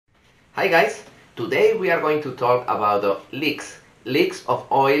Hi guys, today we are going to talk about leaks of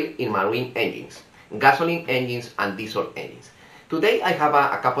oil in marine engines, gasoline engines and diesel engines. Today I have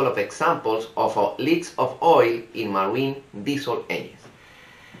a couple of examples of leaks of oil in marine diesel engines.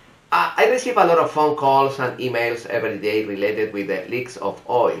 I receive a lot of phone calls and emails every day related with the leaks of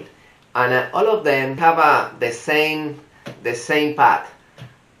oil, and all of them have the same path.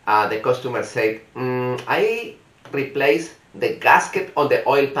 The customer said, I replaced the gasket on the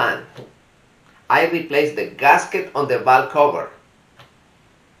oil pan. I replaced the gasket on the valve cover.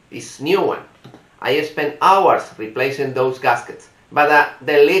 It's new one. I spent hours replacing those gaskets, but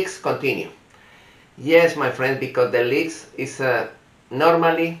the leaks continue. Yes, my friend, because the leaks is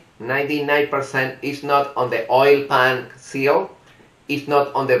normally 99% is not on the oil pan seal, it's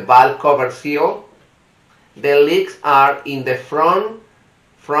not on the valve cover seal. The leaks are in the front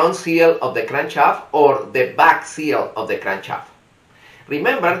seal of the crankshaft or the back seal of the crankshaft.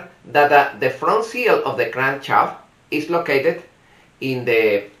 Remember that the front seal of the crankshaft is located in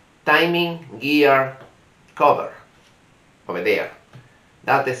the timing gear cover over there.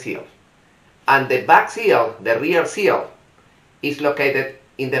 That's the seal. And the back seal, the rear seal, is located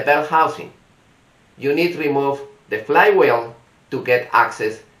in the bell housing. You need to remove the flywheel to get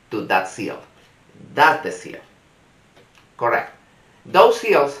access to that seal. That's the seal. Correct. Those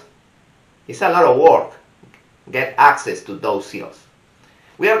seals, it's a lot of work. Get access to those seals.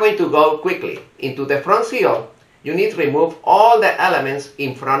 We are going to go quickly into the front seal. You need to remove all the elements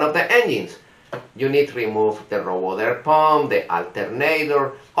in front of the engines. You need to remove the raw water pump, the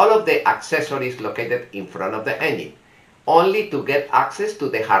alternator, all of the accessories located in front of the engine, only to get access to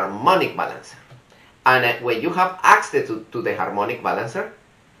the harmonic balancer. And when you have access to the harmonic balancer,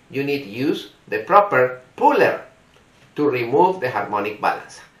 you need to use the proper puller to remove the harmonic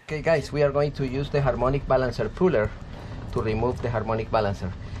balancer. Okay guys, we are going to use the harmonic balancer puller to remove the harmonic balancer.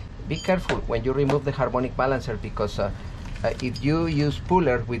 Be careful when you remove the harmonic balancer, because if you use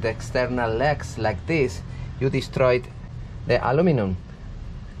puller with external legs like this, you destroyed the aluminum.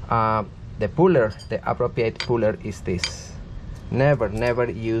 The puller, the appropriate puller is this. Never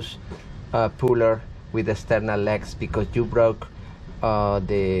use a puller with external legs, because you broke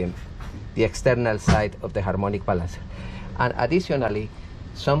the external side of the harmonic balancer. And additionally,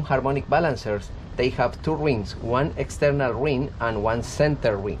 some harmonic balancers, they have two rings, one external ring and one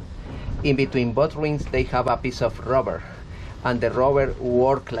center ring. In between both rings they have a piece of rubber, and the rubber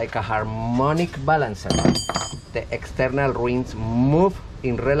works like a harmonic balancer. The external rings move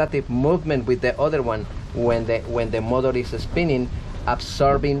in relative movement with the other one when the motor is spinning,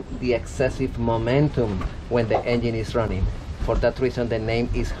 absorbing the excessive momentum when the engine is running. For that reason, the name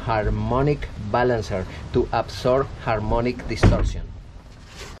is harmonic balancer, to absorb harmonic distortion.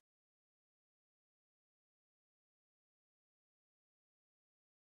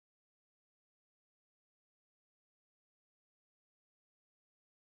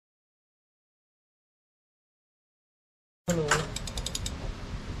 Hello.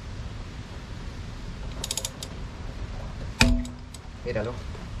 Míralo.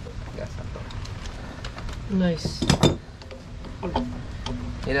 Ya saltó. Nice.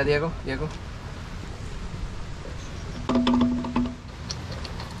 Mira, Diego.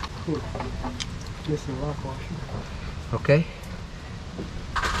 Missing rock washing. Okay.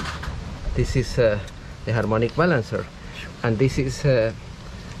 This is the harmonic balancer, and this is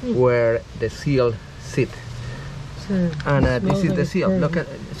where the seal sits. And this is the seal. Look at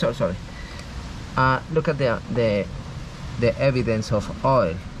look at the evidence of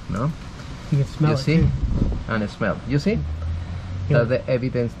oil, no? You can smell you it see too. And smell. You see? Yeah. That's the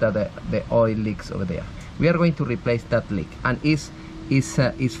evidence that the oil leaks over there. We are going to replace that leak, and is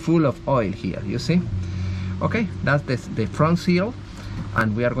full of oil here. You see? Okay, that's the front seal,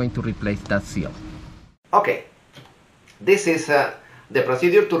 and we are going to replace that seal. Okay, this is the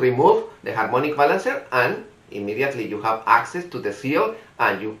procedure to remove the harmonic balancer, and immediately you have access to the seal,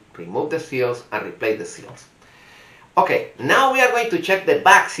 and you remove the seals and replace the seals. Okay, now we are going to check the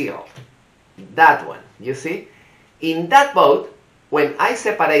back seal. That one, you see? In that boat, when I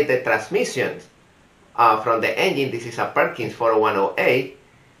separate the transmissions from the engine, this is a Perkins 40108,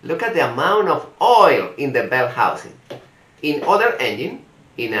 look at the amount of oil in the bell housing. In other engine,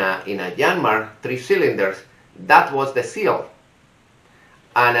 in a Yanmar 3 cylinders, that was the seal.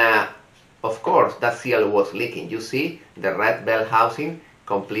 And of course, that seal was leaking. You see the red bell housing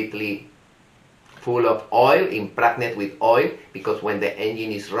completely full of oil, impregnated with oil, because when the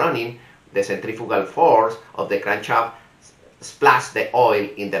engine is running, the centrifugal force of the crankshaft splashes the oil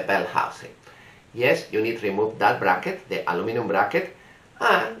in the bell housing. Yes, you need to remove that bracket, the aluminum bracket,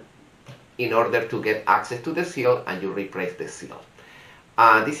 and in order to get access to the seal, and you replace the seal.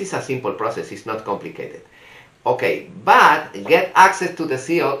 This is a simple process, it's not complicated. Okay, but get access to the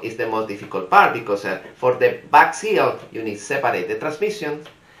seal is the most difficult part, because for the back seal you need to separate the transmission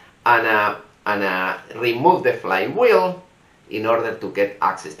and remove the flywheel in order to get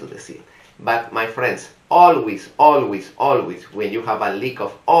access to the seal. But my friends, always, always, always, when you have a leak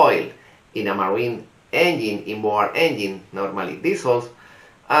of oil in a marine engine, inboard engine, normally diesels,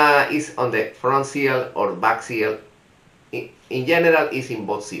 is on the front seal or back seal. In general, is in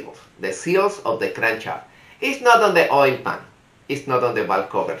both seals. The seals of the crankshaft. It's not on the oil pan. It's not on the valve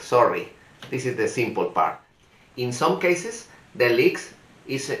cover. Sorry. This is the simple part. In some cases, the leaks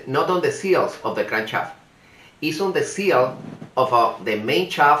is not on the seals of the crankshaft. It's on the seal of the main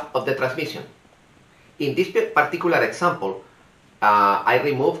shaft of the transmission. In this particular example, I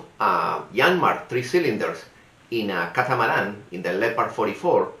removed Yanmar 3 cylinders in a catamaran in the Leopard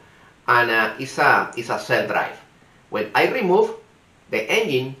 44, and it's a cell drive. When I remove the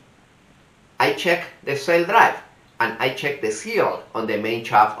engine, I check the sail drive and I check the seal on the main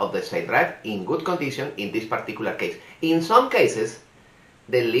shaft of the sail drive in good condition in this particular case. In some cases,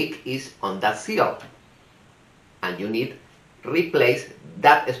 the leak is on that seal and you need to replace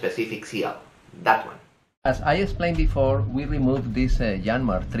that specific seal, that one. As I explained before, we removed these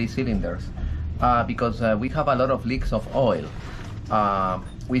Yanmar 3 cylinders because we have a lot of leaks of oil.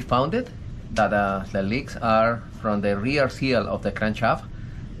 We found it that the leaks are from the rear seal of the crankshaft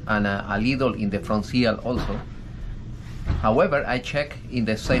and a little in the front seal also. However, I check in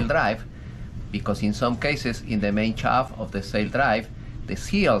the sail drive, because in some cases in the main shaft of the sail drive the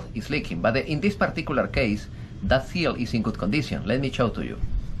seal is leaking, but in this particular case that seal is in good condition. Let me show to you.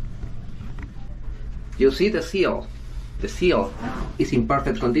 You see the seal is in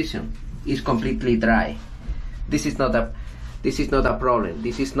perfect condition, it's completely dry. This is not a problem.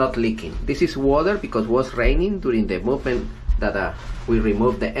 This is not leaking. This is water because it was raining during the movement that we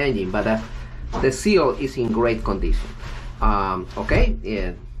removed the engine, but the seal is in great condition. Okay,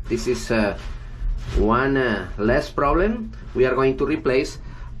 yeah, this is one less problem. We are going to replace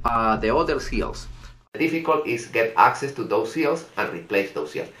the other seals. The difficult is get access to those seals and replace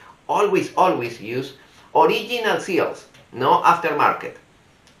those seals. Always, always use original seals, no aftermarket.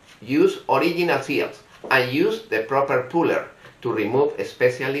 Use original seals and use the proper puller to remove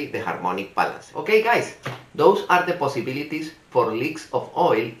especially the harmonic balance. Okay guys, those are the possibilities for leaks of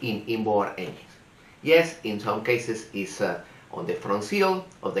oil in inboard engines. Yes, in some cases it's on the front seal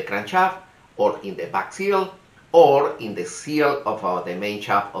of the crankshaft, or in the back seal, or in the seal of the main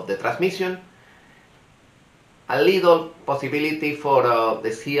shaft of the transmission. A little possibility for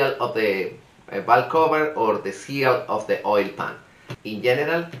the seal of the valve cover or the seal of the oil pan. In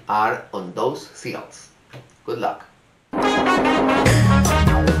general, are on those seals. Good luck.